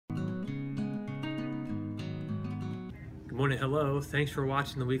Morning, hello. Thanks for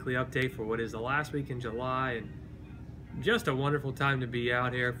watching the weekly update for what is the last week in July, and just a wonderful time to be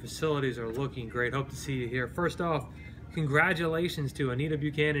out here. Facilities are looking great. Hope to see you here. First off, congratulations to Anita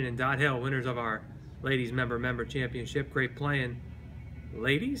Buchanan and Dot Hill, winners of our Ladies Member Championship. Great playing,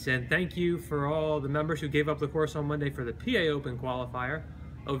 ladies, and thank you for all the members who gave up the course on Monday for the PA Open qualifier.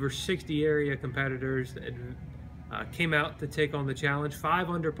 Over 60 area competitors came out to take on the challenge.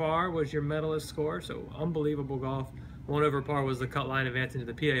 5 under par was your medalist score, so unbelievable golf. 1 over par was the cut line advance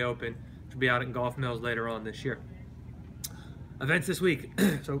into the PA Open, which will be out at Golf Mills later on this year. Events this week.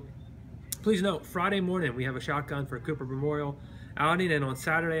 So please note, Friday morning we have a shotgun for Cooper Memorial outing, and on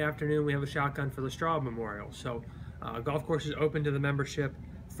Saturday afternoon we have a shotgun for the Straub Memorial. So golf course is open to the membership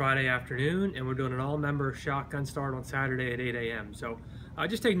Friday afternoon, and we're doing an all-member shotgun start on Saturday at 8 a.m. So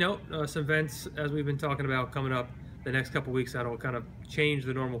just take note, some events as we've been talking about coming up the next couple weeks that'll kind of change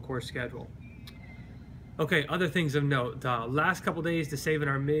the normal course schedule. Okay, other things of note, last couple days to save in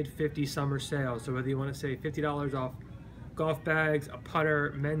our mid-50 summer sale. So whether you want to save $50 off golf bags, a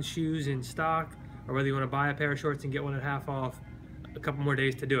putter, men's shoes in stock, or whether you want to buy a pair of shorts and get one at half off, a couple more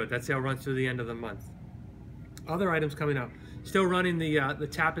days to do it. That sale runs through the end of the month. Other items coming up, still running the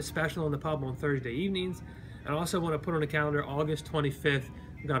Tapas special in the pub on Thursday evenings, and also want to put on the calendar August 25th,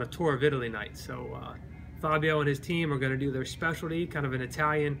 we've got a tour of Italy night. So Fabio and his team are going to do their specialty, kind of an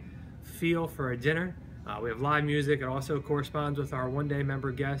Italian feel for a dinner. We have live music. It also corresponds with our one-day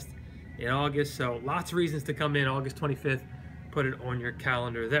member guest in August. So lots of reasons to come in August 25th. Put it on your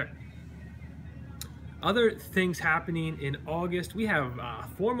calendar there. Other things happening in August. We have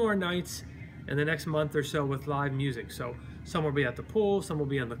 4 more nights in the next month or so with live music. So some will be at the pool, some will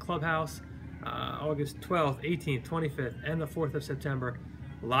be in the clubhouse. August 12th, 18th, 25th, and the 4th of September.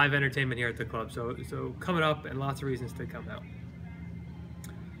 Live entertainment here at the club. So coming up, and lots of reasons to come out.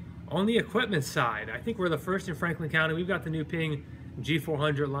 On the equipment side, I think we're the first in Franklin County. We've got the new Ping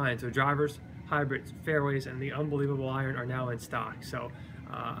G400 line. So drivers, hybrids, fairways, and the unbelievable iron are now in stock. So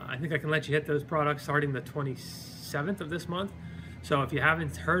I think I can let you hit those products starting the 27th of this month. So if you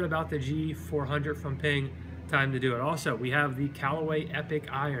haven't heard about the G400 from Ping, time to do it. Also, we have the Callaway Epic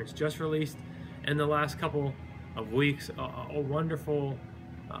irons just released in the last couple of weeks. A wonderful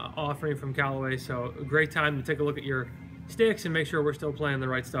offering from Callaway. So a great time to take a look at your sticks and make sure we're still playing the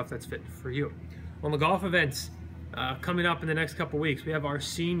right stuff that's fit for you. On the golf events coming up in the next couple weeks, we have our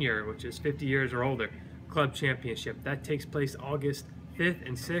senior, which is 50 years or older, club championship. That takes place August 5th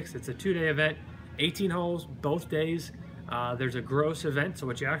and 6th. It's a 2-day event, 18 holes both days. There's a gross event, so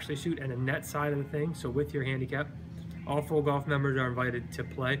what you actually shoot, and a net side of the thing, so with your handicap. All full golf members are invited to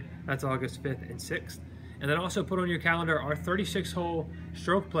play. That's August 5th and 6th. And then also put on your calendar our 36-hole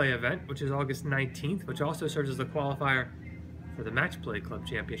stroke play event, which is August 19th, which also serves as the qualifier for the Match Play Club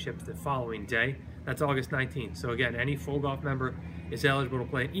Championship the following day. That's August 19th. So again, any full golf member is eligible to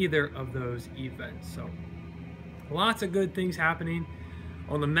play in either of those events. So lots of good things happening.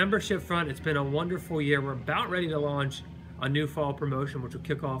 On the membership front, it's been a wonderful year. We're about ready to launch a new fall promotion, which will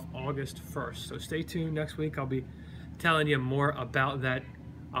kick off August 1st. So stay tuned. Next week, I'll be telling you more about that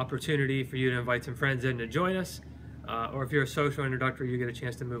opportunity for you to invite some friends in to join us. Or if you're a social introductory, you get a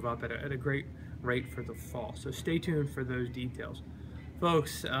chance to move up at a great rate for the fall. So stay tuned for those details.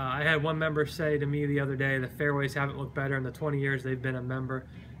 Folks, I had one member say to me the other day, the fairways haven't looked better in the 20 years they've been a member.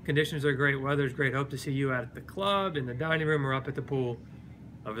 Conditions are great, weather's great. Hope to see you at the club, in the dining room, or up at the pool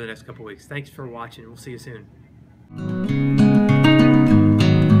over the next couple weeks. Thanks for watching. We'll see you soon.